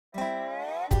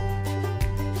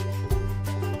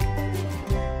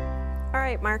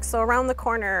right, Mark, so around the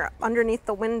corner, underneath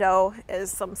the window, is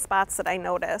some spots that I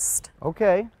noticed.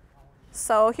 Okay.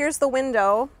 So here's the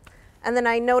window, and then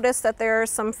I noticed that there are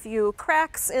some few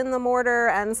cracks in the mortar,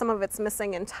 and some of it's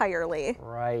missing entirely.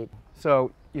 Right.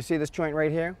 So you see this joint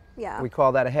right here? Yeah. We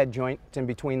call that a head joint. It's in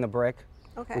between the brick.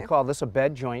 Okay. We call this a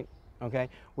bed joint. Okay.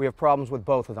 We have problems with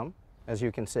both of them, as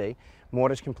you can see.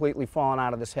 Mortar's completely fallen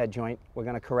out of this head joint. We're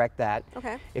going to correct that.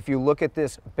 Okay. If you look at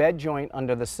this bed joint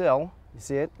under the sill, you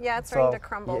see it? Yeah, it's starting to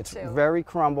crumble it's too. It's very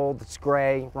crumbled. It's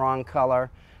gray, wrong color.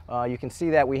 You can see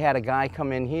that we had a guy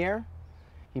come in here.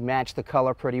 He matched the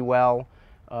color pretty well.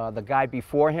 The guy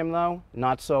before him, though,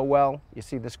 not so well. You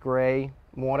see this gray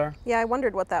mortar? Yeah, I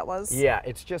wondered what that was. Yeah,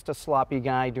 it's just a sloppy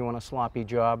guy doing a sloppy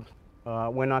job.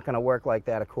 We're not going to work like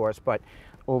that, of course, but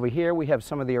over here we have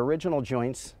some of the original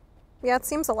joints. Yeah, it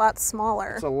seems a lot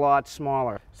smaller. It's a lot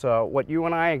smaller. So what you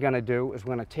and I are going to do is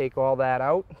we're going to take all that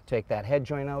out, take that head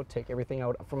joint out, take everything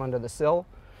out from under the sill,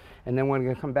 and then we're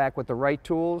going to come back with the right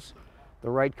tools, the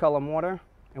right color mortar,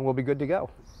 and we'll be good to go.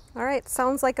 All right,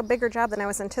 sounds like a bigger job than I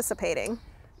was anticipating.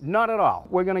 Not at all.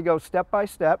 We're going to go step by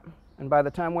step, and by the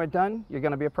time we're done, you're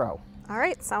going to be a pro. All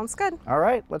right, sounds good. All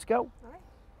right, let's go. All right.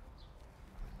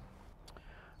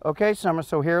 Okay, Summer,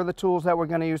 so here are the tools that we're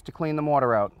going to use to clean the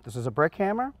mortar out. This is a brick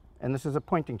hammer, and this is a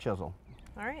pointing chisel.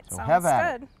 All right, So sounds have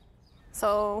at good.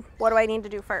 So what do I need to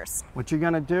do first? What you're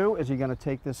going to do is you're going to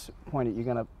take this pointer, you're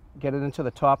going to get it into the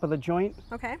top of the joint.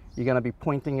 Okay. You're going to be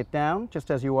pointing it down,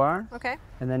 just as you are. Okay.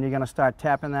 And then you're going to start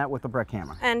tapping that with the brick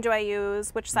hammer. And do I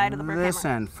use which side of the brick hammer? This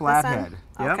end, flat This head. end?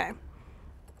 Yep. Okay.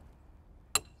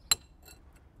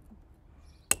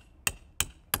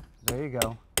 There you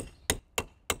go.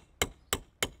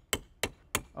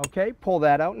 Okay, pull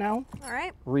that out now. All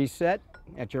right. Reset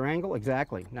at your angle,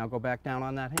 exactly. Now go back down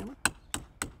on that hammer.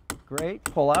 Great,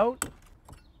 pull out,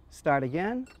 start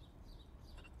again.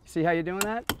 See how you're doing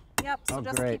that? Yep, so Oh,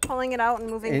 just great. keep pulling it out and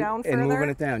moving down further. And moving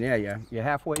it down, yeah. You're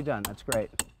halfway done, that's great.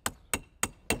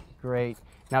 Great.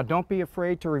 Now don't be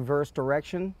afraid to reverse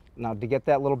direction. Now to get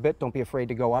that little bit, don't be afraid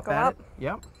to go up at it.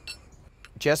 Yep.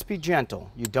 Just be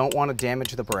gentle. You don't want to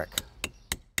damage the brick.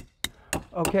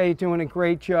 Okay, you're doing a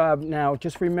great job. Now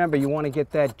just remember, you want to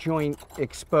get that joint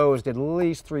exposed at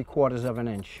least 3/4 of an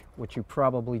inch, which you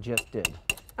probably just did.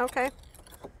 Okay.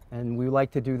 And we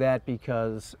like to do that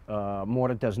because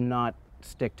mortar does not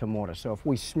stick to mortar. So if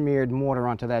we smeared mortar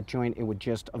onto that joint, it would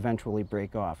just eventually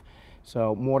break off.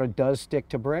 So mortar does stick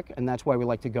to brick, and that's why we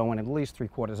like to go in at least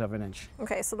 3/4 of an inch.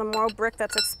 Okay, so the more brick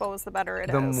that's exposed, the better it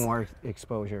is. The more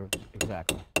exposure,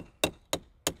 exactly.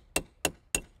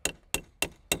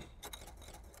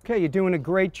 Okay, you're doing a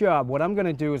great job. What I'm going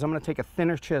to do is I'm going to take a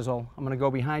thinner chisel. I'm going to go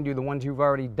behind you, the ones you've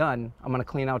already done. I'm going to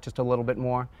clean out just a little bit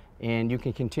more, and you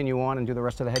can continue on and do the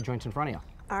rest of the head joints in front of you.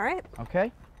 All right.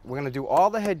 Okay? We're going to do all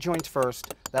the head joints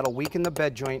first. That'll weaken the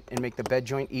bed joint and make the bed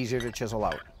joint easier to chisel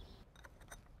out.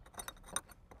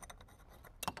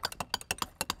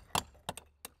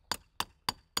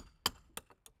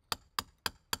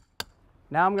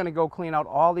 Now I'm going to go clean out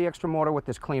all the extra mortar with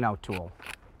this clean out tool.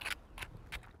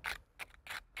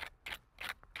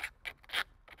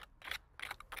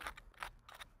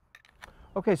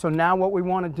 Okay, so now what we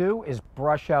want to do is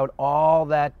brush out all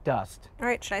that dust. All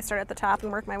right, should I start at the top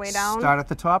and work my way down? Start at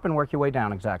the top and work your way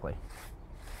down, exactly.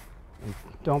 And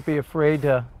don't be afraid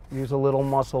to use a little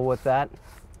muscle with that.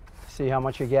 See how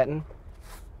much you're getting?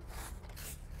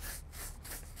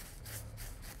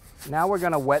 Now we're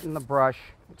going to wetten the brush.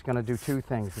 It's going to do two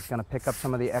things. It's going to pick up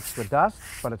some of the extra dust,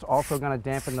 but it's also going to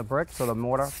dampen the brick so the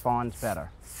mortar bonds better.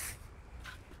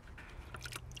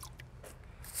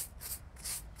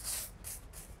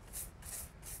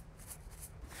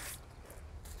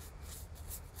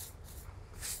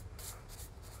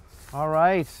 All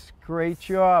right, great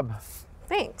job.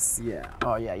 Thanks. Yeah,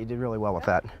 oh yeah, you did really well with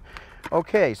that.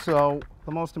 Okay, so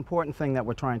the most important thing that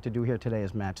we're trying to do here today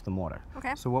is match the mortar.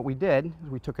 Okay. So what we did is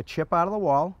we took a chip out of the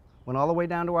wall, went all the way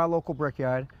down to our local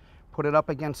brickyard, put it up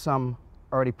against some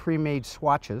already pre-made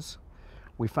swatches.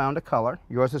 We found a color.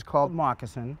 Yours is called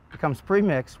moccasin. It comes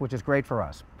pre-mixed, which is great for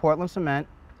us. Portland cement,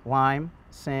 lime,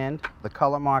 sand, the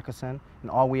color moccasin, and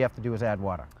all we have to do is add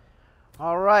water.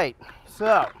 All right,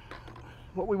 so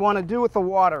what we want to do with the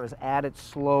water is add it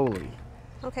slowly.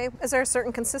 Okay, is there a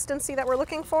certain consistency that we're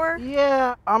looking for?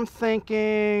 Yeah, I'm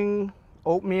thinking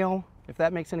oatmeal, if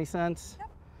that makes any sense. Yep.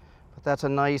 But that's a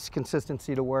nice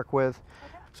consistency to work with.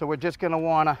 Okay. So we're just going to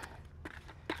want to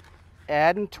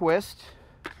add and twist.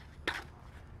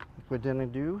 We're going to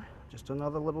do just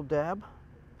another little dab.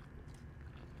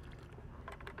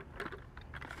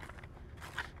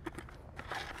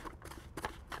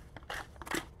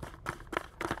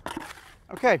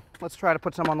 Okay, let's try to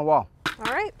put some on the wall.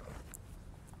 All right.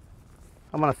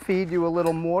 I'm going to feed you a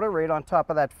little mortar right on top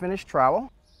of that finished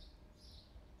trowel.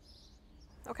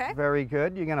 Okay. Very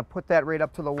good. You're going to put that right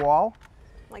up to the wall.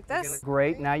 Like this?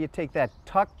 Great. Now you take that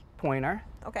tuck pointer,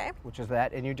 okay, which is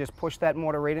that, and you just push that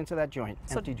mortar right into that joint,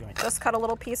 so empty joint. Just cut a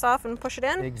little piece off and push it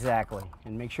in? Exactly.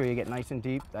 And make sure you get nice and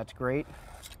deep. That's great.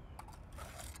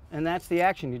 And that's the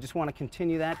action. You just want to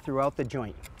continue that throughout the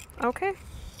joint. Okay.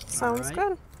 Sounds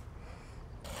good.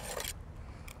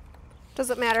 Does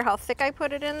it matter how thick I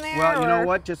put it in there? Well, you know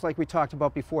what? Just like we talked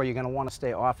about before, you're going to want to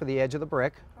stay off of the edge of the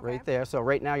brick, right there. So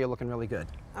right now you're looking really good.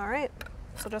 All right.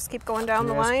 So just keep going down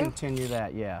the line? Just continue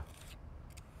that, yeah.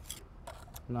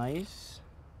 Nice.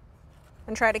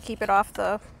 And try to keep it off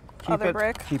the other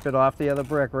brick? Keep it off the other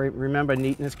brick. Right? Remember,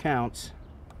 neatness counts.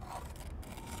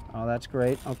 Oh, that's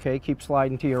great. Okay, keep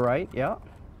sliding to your right, yeah.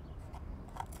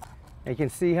 You can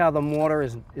see how the mortar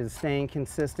is staying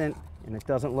consistent and it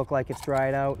doesn't look like it's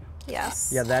dried out.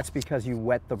 Yes. Yeah, that's because you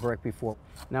wet the brick before.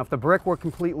 Now, if the brick were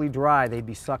completely dry, they'd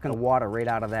be sucking the water right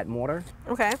out of that mortar.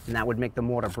 Okay. And that would make the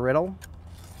mortar brittle.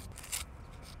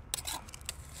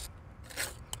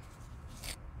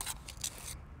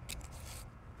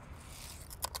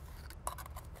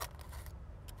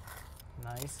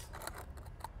 Nice.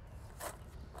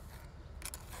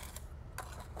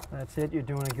 That's it. You're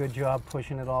doing a good job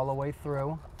pushing it all the way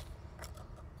through.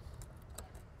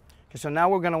 Okay, so now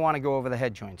we're going to want to go over the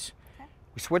head joints. Okay.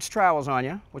 We switched trowels on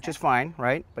you, which is fine,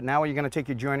 right? But now you're going to take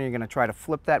your joiner, you're going to try to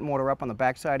flip that mortar up on the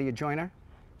back side of your joiner,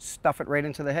 stuff it right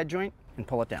into the head joint, and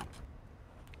pull it down.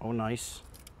 Oh, nice.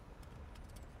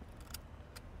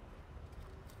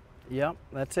 Yep,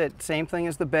 that's it. Same thing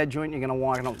as the bed joint. You're going to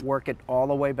want to work it all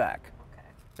the way back. Okay.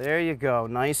 There you go.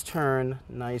 Nice turn,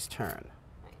 nice turn.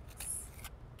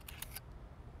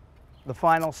 The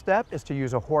final step is to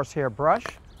use a horsehair brush,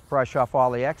 brush off all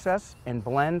the excess, and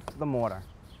blend the mortar.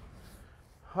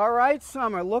 All right,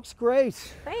 Summer, looks great.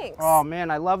 Thanks. Oh man,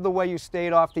 I love the way you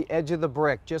stayed off the edge of the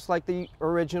brick, just like the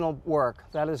original work.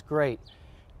 That is great.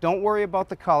 Don't worry about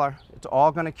the color. It's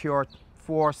all going to cure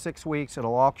 4-6 weeks.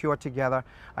 It'll all cure together.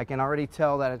 I can already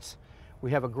tell that we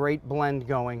have a great blend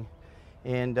going.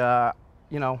 And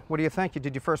you know, what do you think? You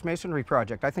did your first masonry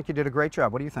project. I think you did a great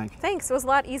job. What do you think? Thanks. It was a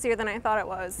lot easier than I thought it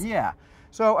was. Yeah.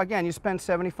 So again, you spend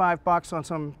 75 bucks on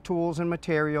some tools and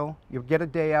material. You get a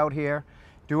day out here,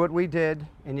 do what we did,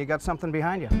 and you got something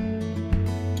behind you.